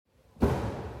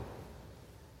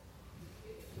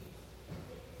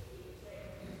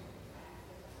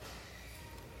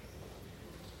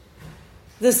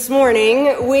This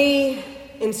morning, we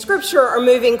in Scripture are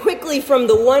moving quickly from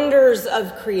the wonders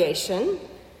of creation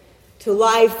to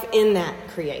life in that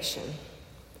creation.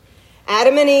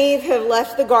 Adam and Eve have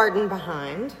left the garden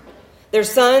behind. Their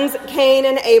sons, Cain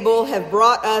and Abel, have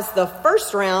brought us the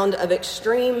first round of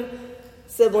extreme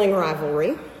sibling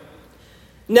rivalry.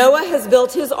 Noah has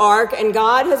built his ark, and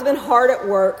God has been hard at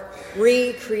work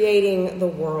recreating the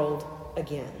world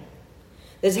again.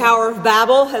 The Tower of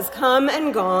Babel has come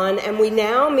and gone, and we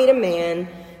now meet a man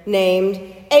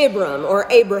named Abram, or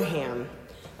Abraham,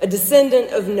 a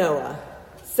descendant of Noah,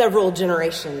 several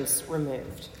generations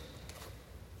removed.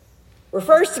 We're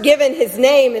first given his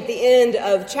name at the end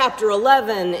of chapter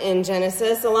 11 in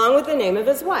Genesis, along with the name of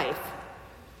his wife.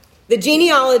 The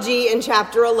genealogy in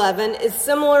chapter 11 is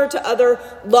similar to other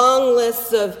long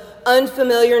lists of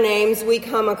unfamiliar names we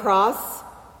come across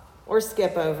or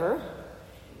skip over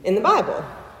in the Bible.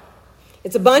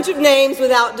 It's a bunch of names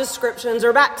without descriptions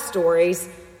or backstories,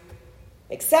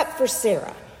 except for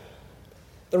Sarah.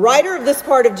 The writer of this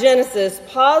part of Genesis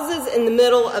pauses in the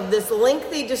middle of this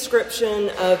lengthy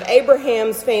description of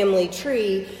Abraham's family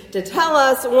tree to tell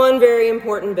us one very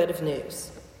important bit of news.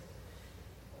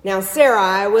 Now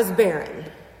Sarai was barren.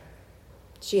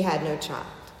 She had no child.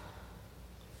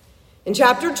 In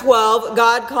chapter 12,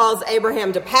 God calls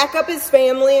Abraham to pack up his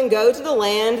family and go to the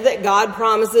land that God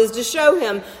promises to show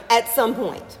him at some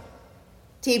point.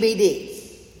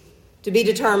 TBD, to be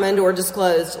determined or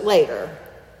disclosed later.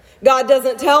 God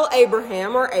doesn't tell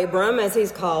Abraham, or Abram as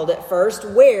he's called at first,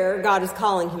 where God is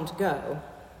calling him to go.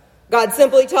 God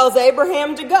simply tells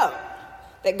Abraham to go,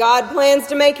 that God plans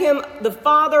to make him the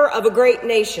father of a great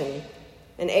nation.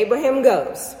 And Abraham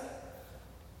goes,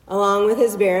 along with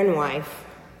his barren wife,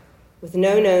 with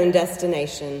no known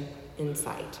destination in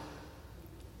sight.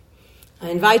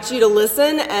 I invite you to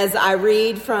listen as I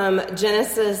read from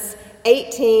Genesis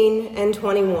 18 and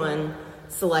 21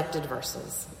 selected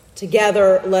verses.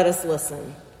 Together, let us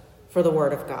listen for the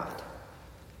word of God.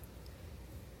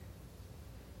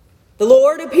 The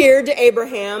Lord appeared to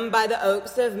Abraham by the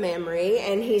oaks of Mamre,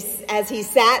 and as he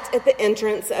sat at the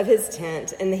entrance of his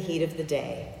tent in the heat of the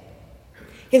day.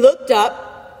 He looked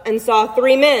up and saw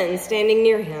 3 men standing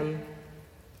near him.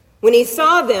 When he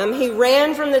saw them, he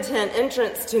ran from the tent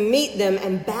entrance to meet them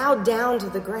and bowed down to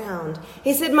the ground.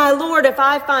 He said, "My Lord, if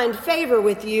I find favor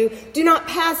with you, do not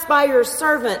pass by your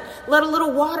servant. Let a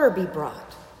little water be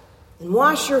brought. And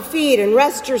wash your feet and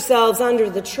rest yourselves under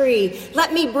the tree.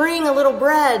 Let me bring a little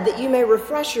bread that you may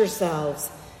refresh yourselves.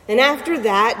 And after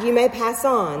that you may pass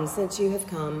on, since you have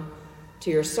come to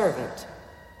your servant."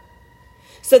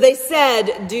 So they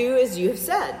said, "Do as you have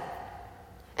said."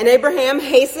 And Abraham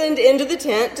hastened into the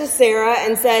tent to Sarah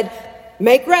and said,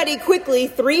 "Make ready quickly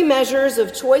 3 measures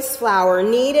of choice flour,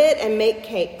 knead it, and make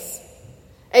cakes."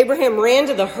 Abraham ran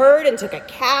to the herd and took a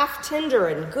calf, tender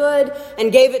and good,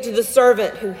 and gave it to the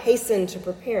servant who hastened to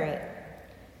prepare it.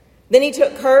 Then he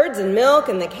took curds and milk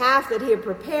and the calf that he had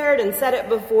prepared and set it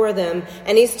before them,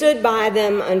 and he stood by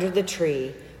them under the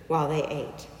tree while they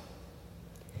ate.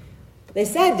 They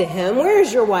said to him, "Where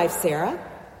is your wife Sarah?"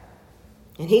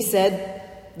 And he said,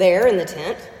 "There in the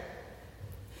tent."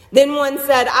 Then one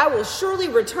said, "I will surely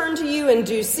return to you in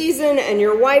due season, and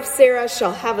your wife Sarah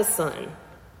shall have a son."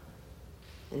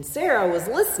 And Sarah was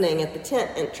listening at the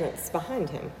tent entrance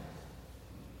behind him.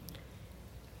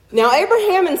 Now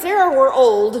Abraham and Sarah were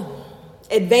old,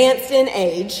 advanced in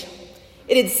age.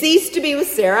 It had ceased to be with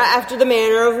Sarah after the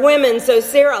manner of women, so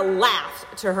Sarah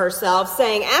laughed to herself,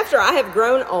 saying, "After I have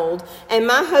grown old, and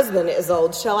my husband is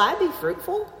old, shall I be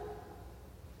fruitful?"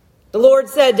 The Lord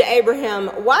said to Abraham,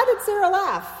 "Why did Sarah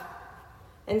laugh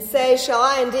and say, 'Shall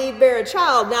I indeed bear a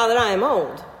child now that I am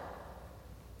old?'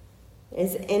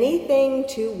 Is anything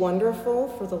too wonderful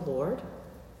for the Lord?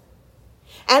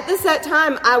 At the set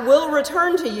time I will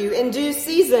return to you in due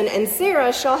season, and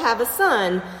Sarah shall have a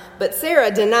son." But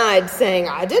Sarah denied, saying,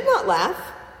 "I did not laugh,"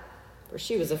 for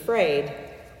she was afraid.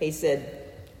 He said,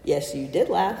 "Yes, you did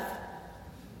laugh."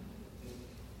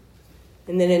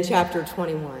 And then in chapter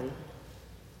 21.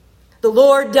 The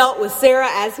Lord dealt with Sarah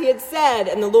as he had said,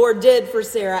 and the Lord did for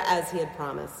Sarah as he had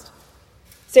promised.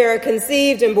 Sarah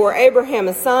conceived and bore Abraham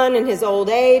a son in his old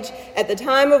age, at the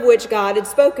time of which God had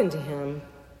spoken to him.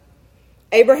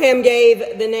 Abraham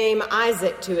gave the name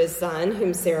Isaac to his son,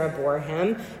 whom Sarah bore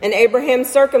him, and Abraham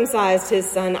circumcised his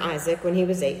son Isaac when he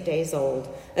was 8 days old,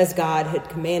 as God had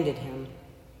commanded him.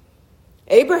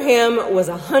 Abraham was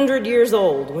 100 years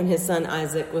old when his son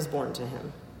Isaac was born to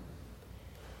him.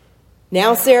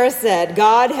 Now Sarah said,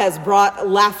 "God has brought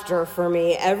laughter for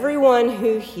me. Everyone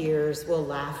who hears will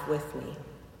laugh with me."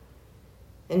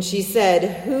 And she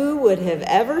said, "Who would have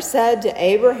ever said to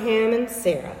Abraham and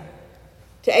Sarah,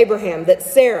 to Abraham that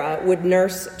Sarah would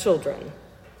nurse children.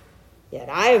 Yet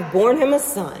I have borne him a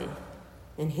son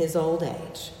in his old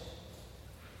age.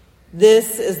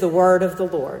 This is the word of the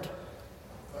Lord.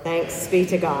 Thanks be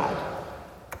to God.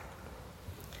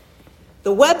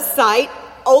 The website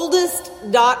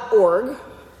oldest.org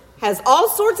has all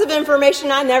sorts of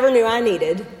information I never knew I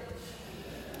needed,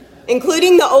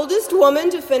 including the oldest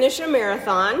woman to finish a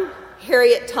marathon,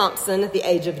 Harriet Thompson, at the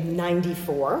age of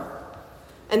 94,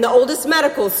 and the oldest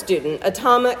medical student,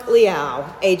 Atomic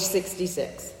Liao, age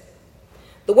 66.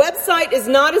 The website is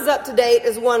not as up-to-date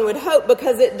as one would hope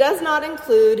because it does not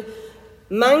include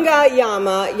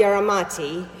Mangayama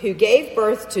Yaramati, who gave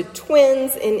birth to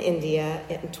twins in India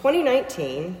in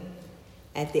 2019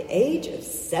 at the age of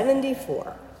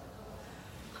 74.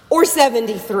 Or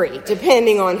 73,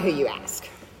 depending on who you ask.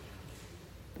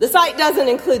 The site doesn't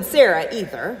include Sarah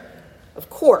either, of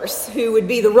course, who would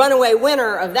be the runaway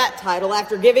winner of that title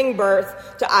after giving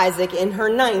birth to Isaac in her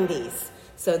 90s.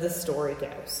 So the story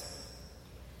goes.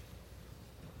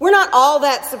 We're not all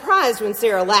that surprised when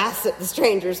Sarah laughs at the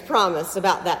stranger's promise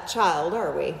about that child,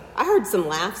 are we? I heard some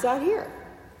laughs out here.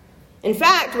 In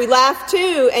fact, we laugh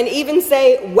too and even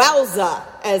say wowza,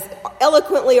 as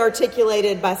eloquently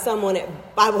articulated by someone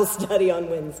at Bible study on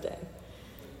Wednesday.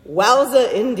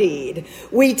 Wowza indeed.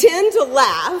 We tend to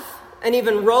laugh and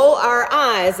even roll our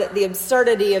eyes at the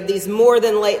absurdity of these more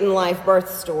than late in life birth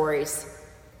stories.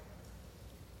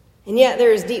 And yet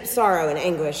there is deep sorrow and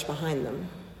anguish behind them.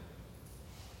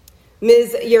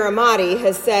 Ms. Yaramati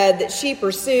has said that she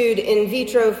pursued in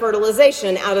vitro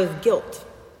fertilization out of guilt.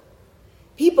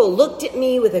 People looked at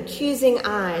me with accusing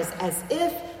eyes as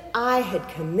if I had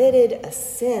committed a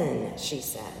sin, she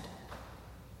said.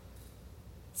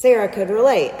 Sarah could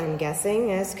relate, I'm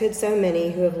guessing, as could so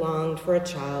many who have longed for a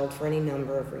child for any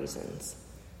number of reasons.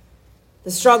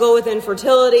 The struggle with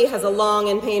infertility has a long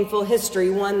and painful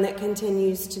history, one that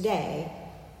continues today.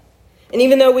 And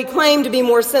even though we claim to be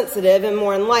more sensitive and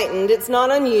more enlightened, it's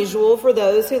not unusual for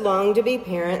those who long to be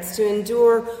parents to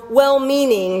endure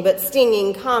well-meaning but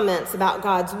stinging comments about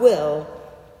God's will,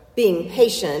 being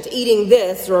patient, eating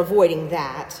this or avoiding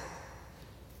that.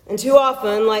 And too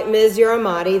often, like Ms.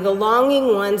 Yaramati, the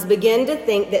longing ones begin to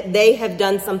think that they have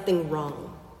done something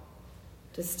wrong,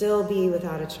 to still be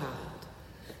without a child,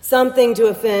 something to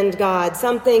offend God,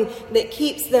 something that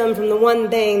keeps them from the one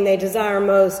thing they desire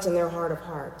most in their heart of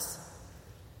hearts.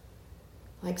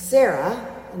 Like Sarah,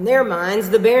 in their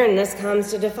minds, the barrenness comes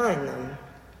to define them.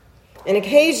 And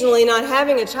occasionally, not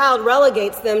having a child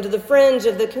relegates them to the fringe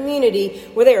of the community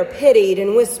where they are pitied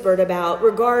and whispered about,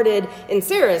 regarded, in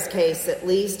Sarah's case at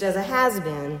least, as a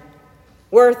has-been,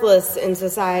 worthless in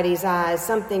society's eyes,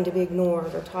 something to be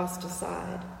ignored or tossed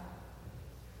aside.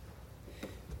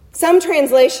 Some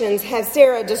translations have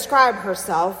Sarah describe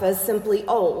herself as simply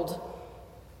old,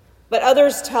 but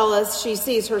others tell us she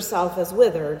sees herself as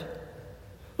withered.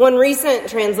 One recent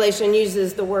translation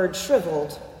uses the word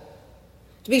shriveled.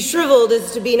 To be shriveled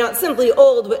is to be not simply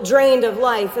old, but drained of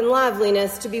life and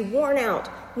liveliness, to be worn out,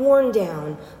 worn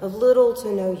down, of little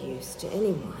to no use to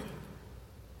anyone.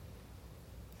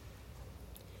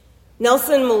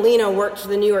 Nelson Molina worked for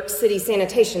the New York City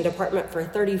Sanitation Department for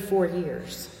 34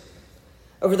 years.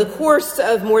 Over the course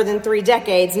of more than 3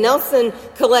 decades, Nelson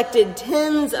collected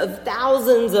tens of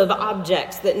thousands of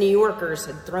objects that New Yorkers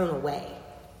had thrown away.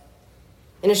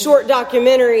 In a short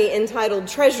documentary entitled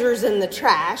Treasures in the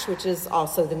Trash, which is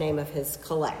also the name of his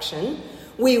collection,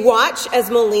 we watch as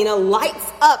Molina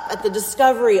lights up at the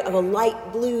discovery of a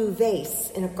light blue vase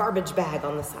in a garbage bag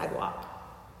on the sidewalk.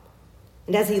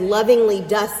 And as he lovingly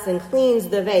dusts and cleans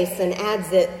the vase and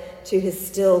adds it to his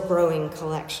still growing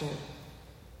collection.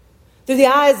 Through the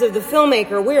eyes of the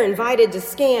filmmaker, we're invited to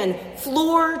scan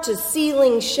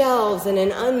floor-to-ceiling shelves in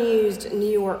an unused New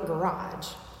York garage.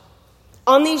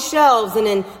 On these shelves and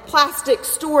in plastic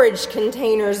storage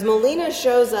containers, Molina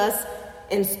shows us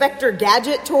Inspector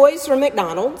Gadget toys from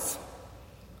McDonald's,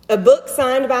 a book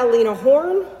signed by Lena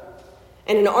Horne,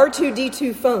 and an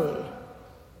R2-D2 phone,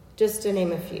 just to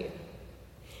name a few.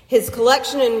 His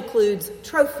collection includes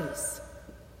trophies,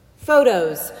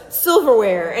 photos,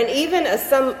 silverware, and even a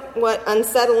somewhat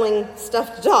unsettling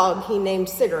stuffed dog he named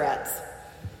Cigarettes.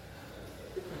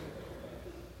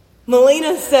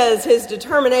 Molina says his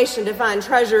determination to find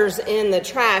treasures in the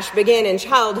trash began in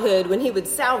childhood when he would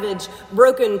salvage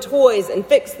broken toys and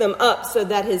fix them up so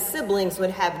that his siblings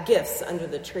would have gifts under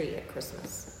the tree at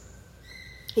Christmas.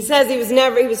 He says he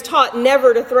was taught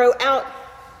never to throw out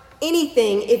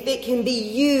anything if it can be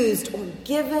used or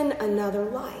given another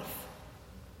life.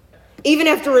 Even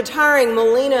after retiring,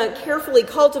 Molina carefully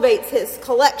cultivates his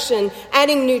collection,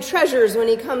 adding new treasures when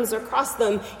he comes across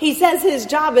them. He says his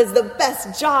job is the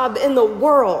best job in the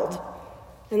world.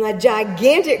 And that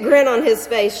gigantic grin on his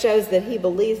face shows that he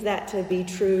believes that to be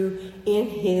true in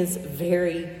his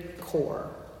very core.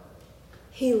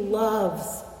 He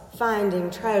loves finding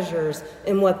treasures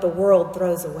in what the world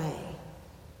throws away,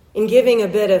 in giving a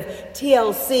bit of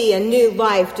TLC and new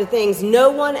life to things no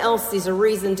one else sees a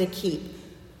reason to keep,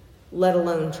 let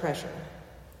alone treasure.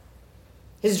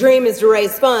 His dream is to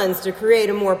raise funds to create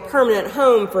a more permanent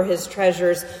home for his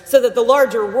treasures so that the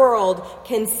larger world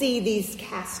can see these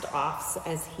cast-offs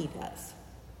as he does.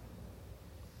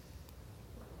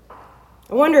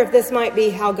 I wonder if this might be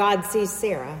how God sees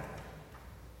Sarah.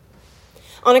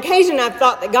 On occasion, I've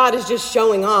thought that God is just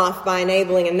showing off by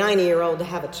enabling a 90-year-old to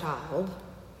have a child.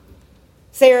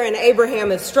 Sarah and Abraham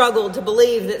have struggled to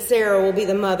believe that Sarah will be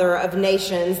the mother of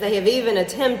nations. They have even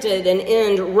attempted an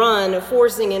end run,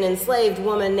 forcing an enslaved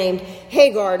woman named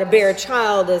Hagar to bear a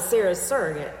child as Sarah's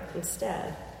surrogate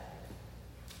instead.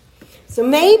 So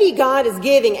maybe God is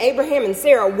giving Abraham and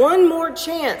Sarah one more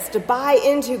chance to buy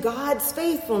into God's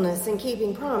faithfulness in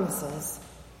keeping promises.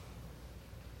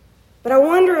 But I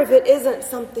wonder if it isn't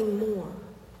something more.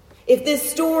 If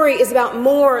this story is about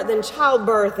more than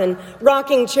childbirth and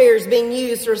rocking chairs being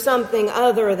used for something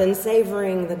other than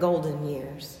savoring the golden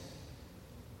years.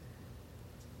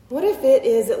 What if it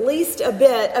is at least a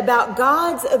bit about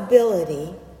God's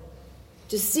ability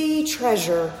to see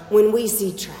treasure when we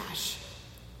see trash?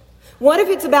 What if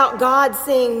it's about God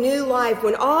seeing new life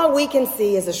when all we can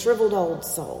see is a shriveled old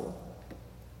soul?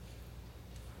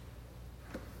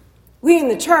 We in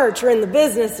the church are in the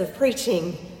business of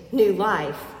preaching new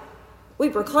life. We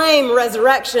proclaim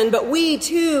resurrection, but we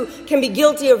too can be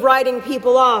guilty of writing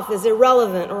people off as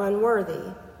irrelevant or unworthy.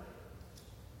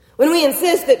 When we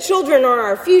insist that children are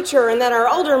our future and that our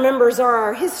older members are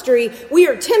our history, we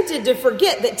are tempted to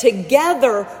forget that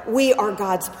together we are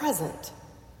God's present.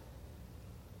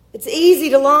 It's easy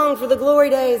to long for the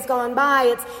glory days gone by.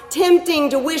 It's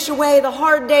tempting to wish away the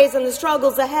hard days and the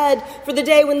struggles ahead for the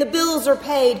day when the bills are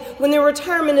paid, when the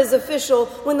retirement is official,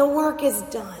 when the work is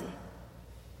done.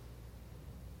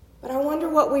 But I wonder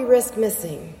what we risk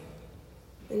missing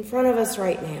in front of us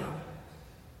right now.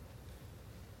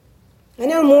 I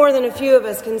know more than a few of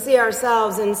us can see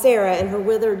ourselves in Sarah and her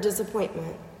withered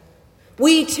disappointment.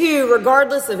 We too,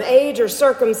 regardless of age or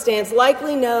circumstance,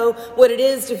 likely know what it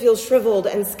is to feel shriveled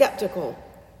and skeptical,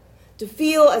 to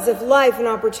feel as if life and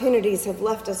opportunities have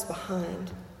left us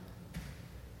behind.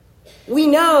 We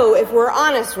know, if we're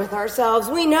honest with ourselves,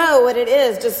 we know what it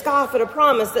is to scoff at a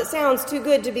promise that sounds too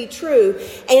good to be true.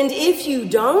 And if you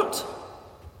don't,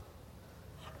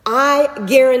 I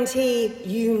guarantee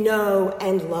you know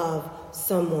and love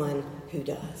someone who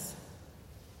does.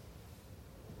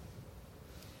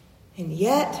 And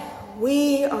yet,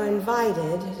 we are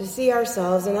invited to see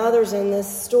ourselves and others in this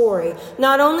story,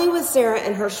 not only with Sarah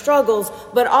and her struggles,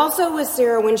 but also with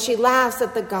Sarah when she laughs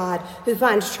at the God who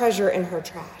finds treasure in her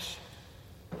trash.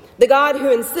 The God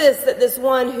who insists that this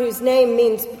one whose name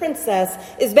means princess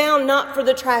is bound not for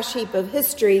the trash heap of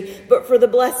history, but for the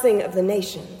blessing of the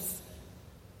nations.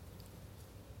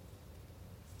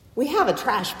 We have a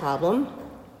trash problem.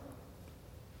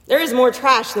 There is more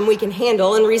trash than we can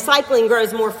handle, and recycling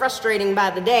grows more frustrating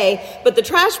by the day, but the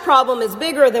trash problem is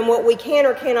bigger than what we can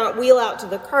or cannot wheel out to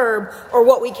the curb or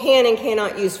what we can and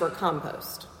cannot use for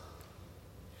compost.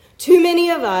 Too many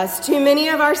of us, too many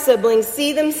of our siblings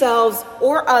see themselves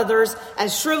or others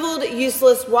as shriveled,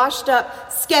 useless, washed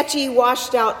up, sketchy,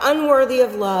 washed out, unworthy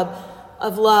of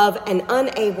love, and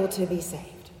unable to be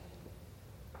saved.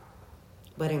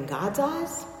 But in God's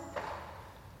eyes,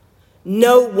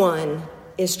 no one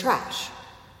is trash.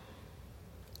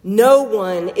 No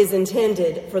one is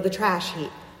intended for the trash heap.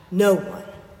 No one.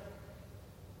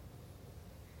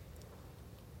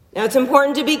 Now, it's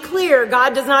important to be clear,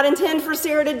 God does not intend for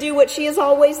Sarah to do what she has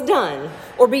always done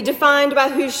or be defined by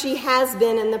who she has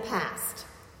been in the past.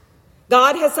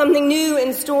 God has something new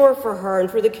in store for her and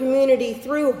for the community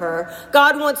through her.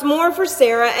 God wants more for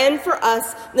Sarah and for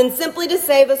us than simply to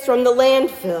save us from the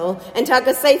landfill and tuck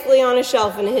us safely on a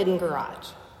shelf in a hidden garage.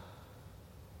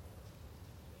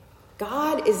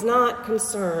 God is not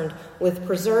concerned with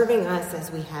preserving us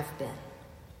as we have been.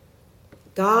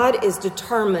 God is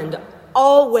determined,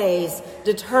 always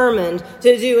determined,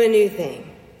 to do a new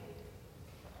thing.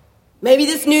 Maybe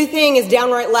this new thing is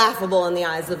downright laughable in the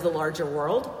eyes of the larger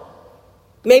world.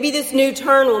 Maybe this new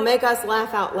turn will make us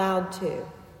laugh out loud too.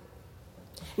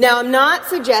 Now, I'm not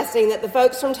suggesting that the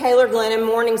folks from Taylor Glen and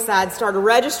Morningside start a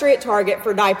registry at Target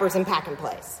for diapers and pack and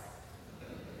plays.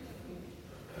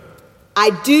 I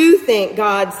do think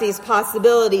God sees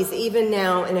possibilities even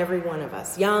now in every one of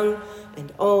us, young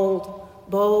and old,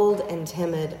 bold and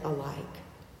timid alike.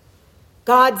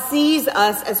 God sees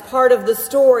us as part of the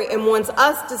story and wants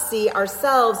us to see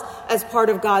ourselves as part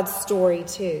of God's story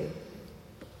too.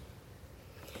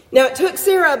 Now, it took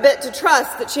Sarah a bit to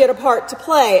trust that she had a part to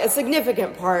play, a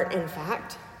significant part, in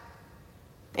fact.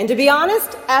 And to be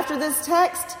honest, after this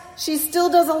text, she still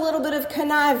does a little bit of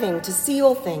conniving to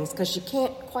seal things because she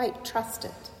can't quite trust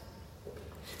it.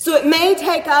 So it may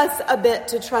take us a bit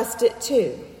to trust it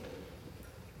too.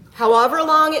 However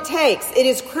long it takes, it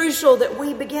is crucial that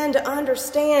we begin to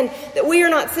understand that we are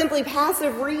not simply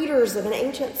passive readers of an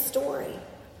ancient story.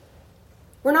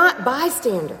 We're not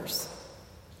bystanders.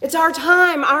 It's our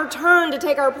time, our turn to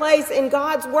take our place in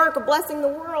God's work of blessing the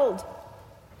world.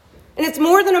 And it's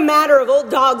more than a matter of old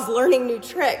dogs learning new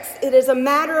tricks. It is a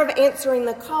matter of answering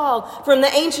the call from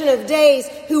the Ancient of Days,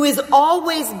 who is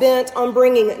always bent on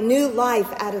bringing new life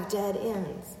out of dead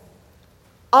ends.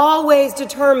 Always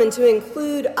determined to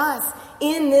include us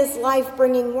in this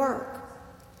life-bringing work.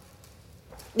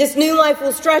 This new life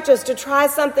will stretch us to try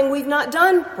something we've not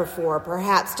done before,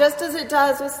 perhaps, just as it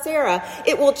does with Sarah.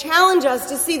 It will challenge us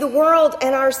to see the world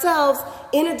and ourselves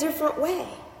in a different way.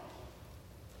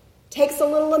 It takes a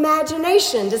little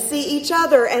imagination to see each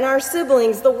other and our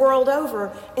siblings the world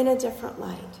over in a different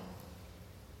light.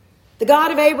 The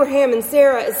God of Abraham and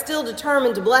Sarah is still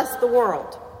determined to bless the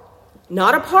world,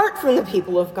 not apart from the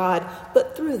people of God,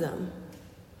 but through them.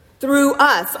 Through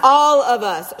us, all of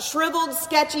us, shriveled,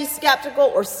 sketchy,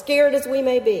 skeptical, or scared as we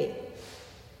may be.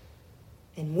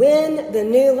 And when the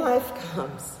new life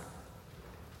comes,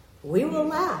 we will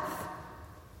laugh.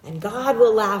 And God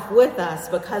will laugh with us,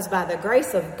 because by the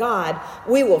grace of God,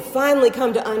 we will finally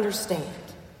come to understand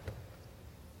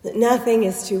that nothing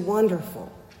is too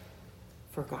wonderful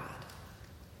for God.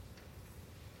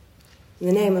 In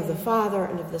the name of the Father,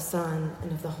 and of the Son,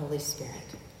 and of the Holy Spirit.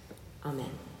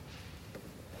 Amen.